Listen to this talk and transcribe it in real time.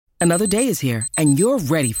Another day is here, and you're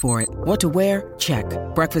ready for it. What to wear? Check.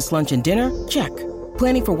 Breakfast, lunch, and dinner? Check.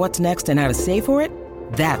 Planning for what's next and how to save for it?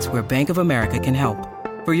 That's where Bank of America can help.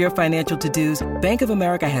 For your financial to-dos, Bank of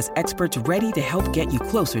America has experts ready to help get you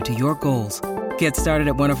closer to your goals. Get started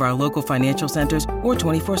at one of our local financial centers or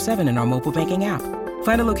 24/7 in our mobile banking app.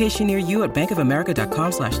 Find a location near you at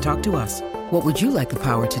bankofamerica.com/talktous. What would you like the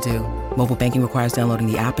power to do? Mobile banking requires downloading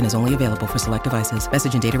the app and is only available for select devices.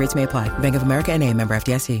 Message and data rates may apply. Bank of America N.A., member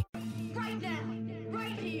FDIC. Right now,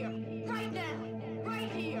 right here, right now,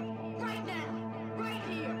 right here, right now,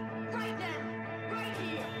 right here, right now, right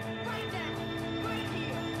here, right now, right here,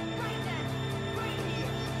 right now, right here,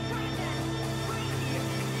 right now,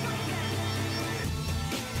 right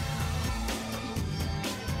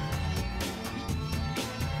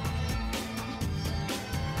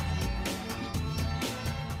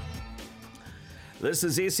This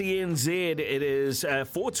is SENZ. It is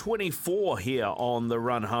 4:24 here on the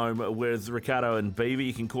run home with Ricardo and Beaver.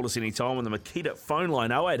 You can call us anytime on the Makita phone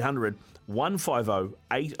line 0800 150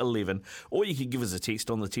 811, or you can give us a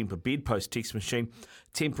text on the Temper Bedpost text machine.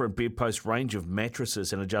 Temper and Bedpost range of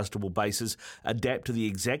mattresses and adjustable bases adapt to the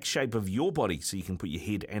exact shape of your body, so you can put your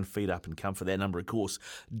head and feet up in comfort. That number, of course,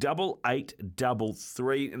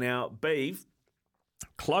 8833. Now, Beav,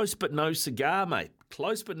 close but no cigar, mate.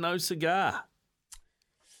 Close but no cigar.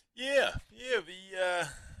 Yeah. I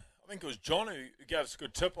think it was John who gave us a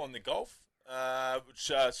good tip on the golf, which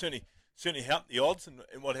certainly helped the odds and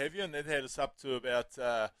what have you. And that had us up to about,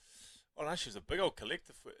 I don't know, she was a big old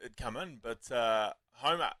collective had come in. But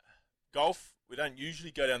Homer, golf, we don't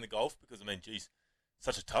usually go down the golf because, I mean, geez,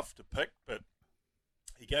 such a tough to pick. But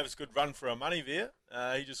he gave us a good run for our money there.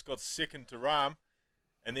 He just got second to Rahm.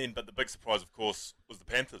 But the big surprise, of course, was the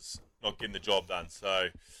Panthers not getting the job done. So,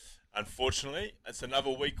 unfortunately, it's another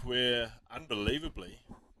week where, unbelievably,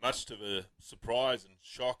 much to the surprise and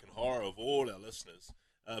shock and horror of all our listeners,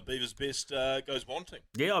 Beaver's Best goes wanting.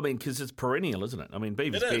 Yeah, I mean, because it's perennial, isn't it? I mean,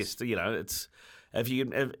 Beaver's Best, it's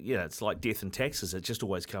it's like death and taxes. It just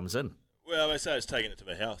always comes in. Well, they say it's taking it to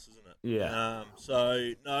the house, isn't it? Yeah.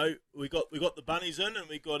 So no, we got the bunnies in, and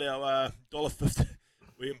we got our $1.50.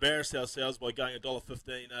 We embarrassed ourselves by going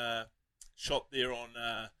 $1.15 shot there on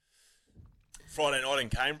Friday night in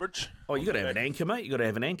Cambridge. Oh, you got to have an anchor, mate. You got to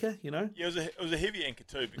have an anchor, you know. Yeah, it was a heavy anchor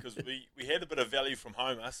too, because we had a bit of value from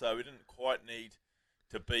Homer, so we didn't quite need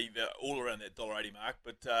to be all around that $1.80 mark.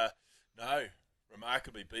 But no,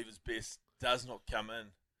 remarkably, Beaver's Best does not come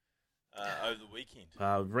in over the weekend.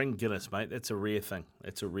 Ring Guinness, mate. That's a rare thing.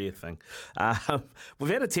 We've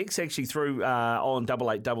had a text actually through on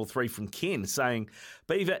 8833 from Ken saying,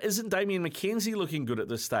 Beaver, isn't Damien McKenzie looking good at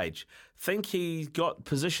this stage? Think he got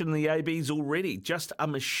position in the ABs already? Just a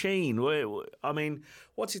machine. I mean,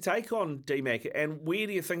 what's your take on D-Mac, and where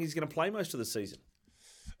do you think he's going to play most of the season?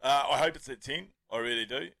 I hope it's at 10. I really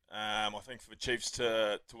do. I think for the Chiefs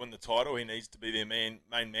to win the title, he needs to be their main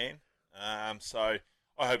man. So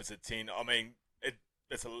I hope it's at 10. I mean,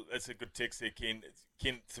 it's a good text there, Ken.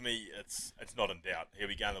 Ken, to me, it's not in doubt. He'll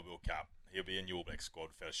be going to the World Cup. He'll be in your All Black squad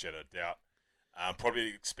without a shadow of doubt. Probably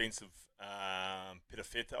expensive Peter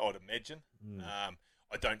Feta, I'd imagine.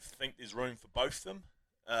 I don't think there's room for both of them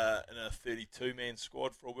in a 32-man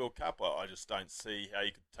squad for a World Cup. I just don't see how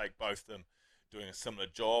you could take both of them doing a similar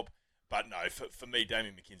job. But no, for me,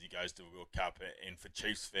 Damien McKenzie goes to the World Cup, and for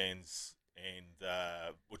Chiefs fans, and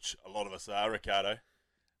which a lot of us are, Ricardo,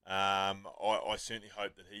 I certainly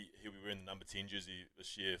hope that he'll be wearing the number 10 jersey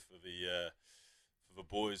this year for the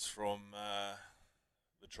boys from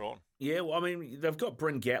the Tron. Yeah, well, I mean, they've got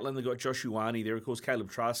Bryn Gatlin, they've got Josh Ioane there. Of course,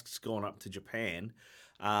 Caleb Trask's gone up to Japan,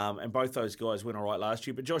 and both those guys went all right last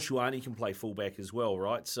year. But Josh Ioane can play fullback as well,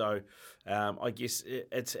 right? So I guess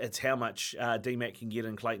it's how much D-Mac can get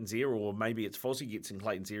in Clayton's ear, or maybe it's Fossey gets in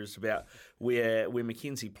Clayton's ear. It's about where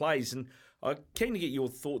McKenzie plays. And I'm keen to get your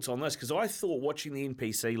thoughts on this, because I thought watching the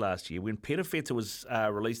NPC last year, when Peter Feta was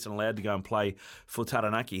released and allowed to go and play for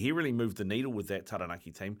Taranaki, he really moved the needle with that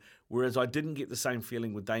Taranaki team, whereas I didn't get the same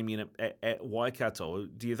feeling with Damien at Waikato.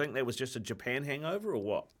 Do you think that was just a Japan hangover, or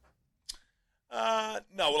what?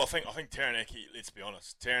 No, well, I think Taranaki, let's be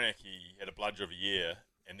honest, Taranaki had a bludger of a year,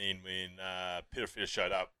 and then when Peter Feta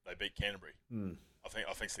showed up, they beat Canterbury. I think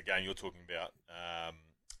it's the game you're talking about,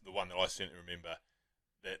 the one that I certainly remember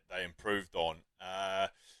that they improved on.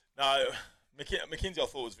 No, McKenzie I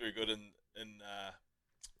thought was very good in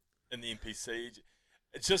the NPC.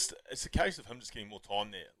 It's a case of him just getting more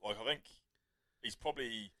time there. Like, I think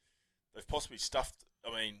they've possibly stuffed,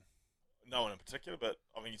 I mean, no one in particular, but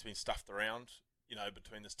I think he's been stuffed around,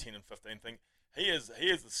 between this 10 and 15 thing. He has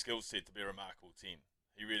the skill set to be a remarkable 10.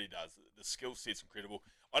 He really does. The skill set's incredible.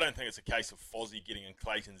 I don't think it's a case of Fozzie getting in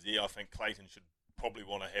Clayton's ear. I think Clayton should probably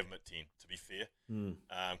want to have him at 10, to be fair.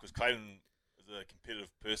 Because Clayton is a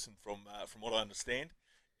competitive person from what I understand,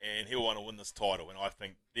 and he'll want to win this title. And I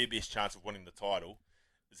think their best chance of winning the title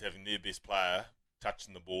is having their best player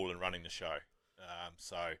touching the ball and running the show.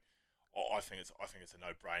 So I think it's a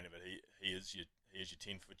no-brainer. But he is your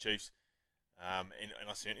 10 for the Chiefs, and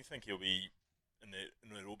I certainly think he'll be in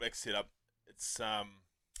the all-back setup. It's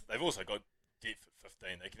they've also got depth at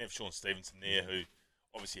 15. They can have Sean Stevenson there, who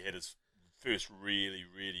obviously had his first really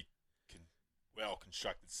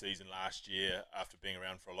well-constructed season last year after being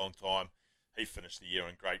around for a long time. He finished the year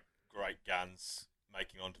in great guns,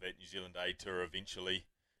 making onto that New Zealand A tour eventually,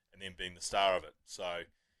 and then being the star of it. So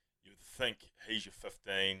you would think he's your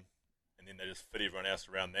 15, and then they just fit everyone else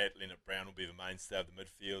around that. Leonard Brown will be the mainstay of the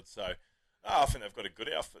midfield. So I think they've got a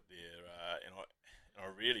good outfit there, and I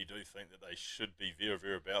really do think that they should be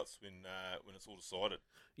thereabouts when it's all decided.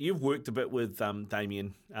 You've worked a bit with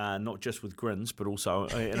Damien, not just with Grins, but also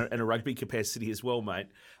in a rugby capacity as well, mate.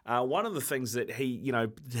 One of the things that he,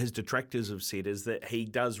 his detractors have said is that he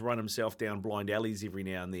does run himself down blind alleys every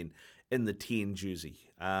now and then in the 10 jersey.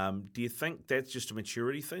 Do you think that's just a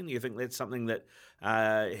maturity thing? Do you think that's something that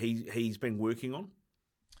he's been working on?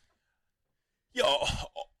 Yeah,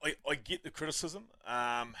 I get the criticism,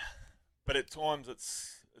 but at times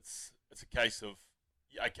it's a case of,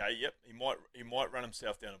 okay, yep, he might run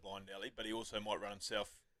himself down a blind alley, but he also might run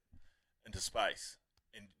himself into space.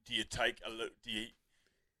 And do you take a little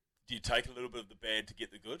bit of the bad to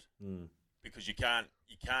get the good? Because you can't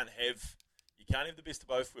have the best of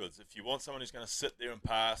both worlds. If you want someone who's going to sit there and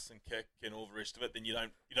pass and kick and all the rest of it, then you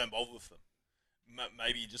don't bother with them.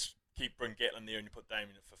 Maybe you just keep Bryn Gatland there and you put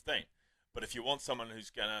Damien at 15. But if you want someone who's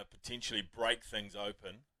going to potentially break things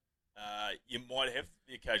open, you might have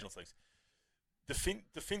the occasional things.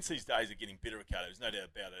 Defence these days are getting better, Ricardo. There's no doubt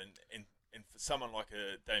about it. And for someone like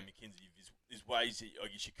a Dave McKenzie, there's ways that I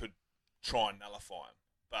guess you could try and nullify him.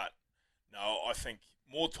 But no, I think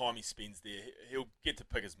more time he spends there, he'll get to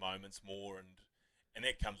pick his moments more, and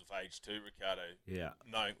that comes with age too, Ricardo. Yeah.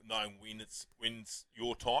 Knowing when it's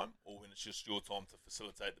your time or when it's just your time to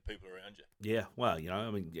facilitate the people around you. Yeah, well,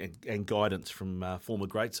 and guidance from former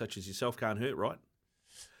greats such as yourself can't hurt, right?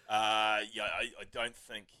 I don't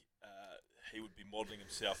think he would be modelling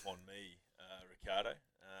himself on me, Ricardo.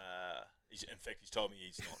 In fact, he's told me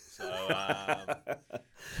he's not. So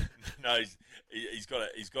no, he's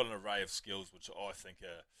got an array of skills which I think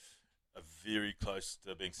are very close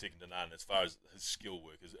to being second to none as far as his skill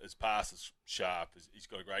work. His pass is sharp. He's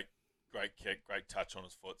got a great kick, great touch on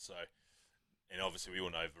his foot. So, and obviously we all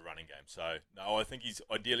know the running game. So no, I think he's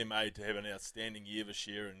ideally made to have an outstanding year this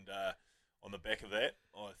year. And on the back of that,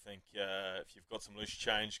 I think if you've got some loose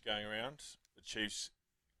change going around, the Chiefs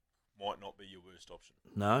might not be your worst option.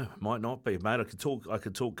 No, might not be, mate. I could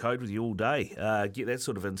talk code with you all day. Get that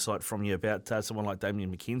sort of insight from you about someone like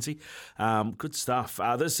Damien McKenzie. Good stuff.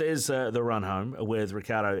 This is the Run Home with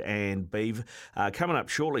Ricardo and Beav. Coming up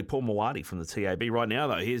shortly, Paul Mawadi from the TAB. Right now,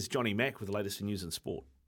 though, here's Johnny Mack with the latest in news and sport.